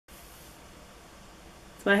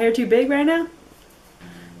Is my hair too big right now?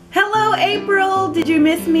 Hello, April! Did you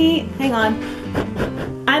miss me? Hang on.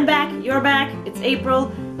 I'm back. You're back. It's April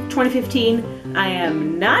 2015. I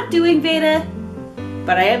am not doing VEDA,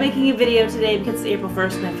 but I am making a video today because it's April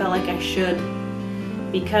 1st and I felt like I should.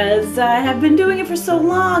 Because I have been doing it for so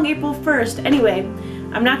long, April 1st. Anyway,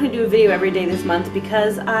 I'm not going to do a video every day this month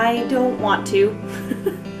because I don't want to.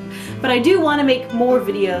 But I do want to make more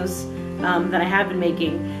videos than I have been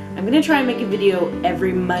making. I'm going to try and make a video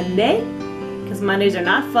every Monday because Mondays are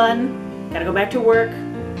not fun. Gotta go back to work.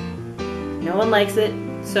 No one likes it.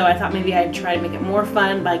 So I thought maybe I'd try to make it more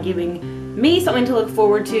fun by giving me something to look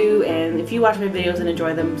forward to, and if you watch my videos and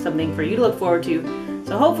enjoy them, something for you to look forward to.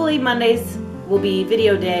 So hopefully Mondays will be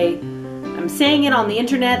video day. I'm saying it on the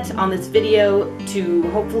internet on this video to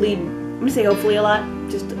hopefully, I'm gonna say hopefully a lot,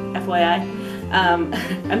 just FYI.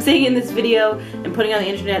 I'm saying in this video and putting it on the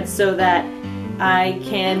internet so that I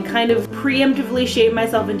can kind of preemptively shape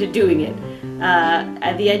myself into doing it.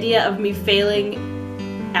 The idea of me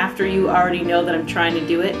failing after you already know that I'm trying to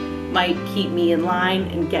do it might keep me in line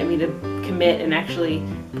and get me to commit and actually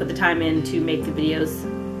put the time in to make the videos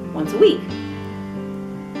once a week.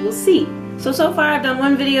 We'll see. So far I've done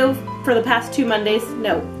one video for the past 2 Mondays.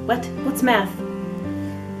 No, what's math?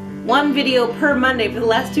 1 video per Monday for the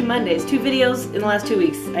last 2 Mondays. 2 videos in the last 2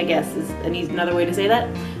 weeks, I guess, is another way to say that.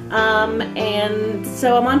 And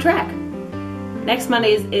so I'm on track. Next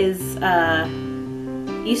Monday is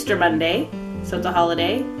Easter Monday, so it's a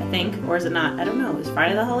holiday, I think, or is it not? I don't know. Is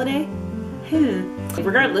Friday the holiday?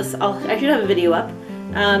 Regardless, I should have a video up.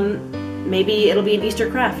 Maybe it'll be an Easter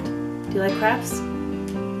craft. Do you like crafts?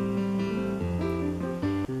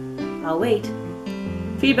 I'll wait.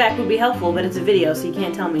 Feedback would be helpful, but it's a video, so you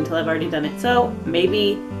can't tell me until I've already done it. So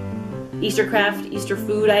maybe Easter craft, Easter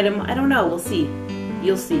food item, I don't know, we'll see.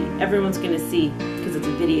 You'll see. Everyone's gonna see, because it's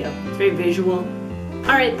a video. It's very visual.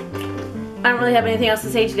 Alright, I don't really have anything else to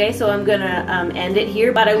say today, so I'm gonna end it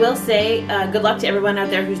here, but I will say good luck to everyone out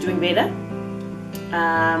there who's doing VEDA.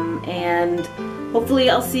 And hopefully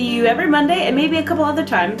I'll see you every Monday, and maybe a couple other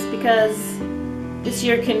times, because this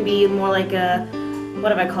year can be more like a,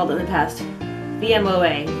 what have I called it in the past?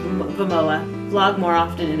 VMOA, vlog more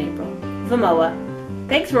often in April. VMOA.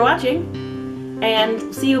 Thanks for watching, and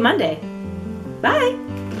see you Monday. Bye!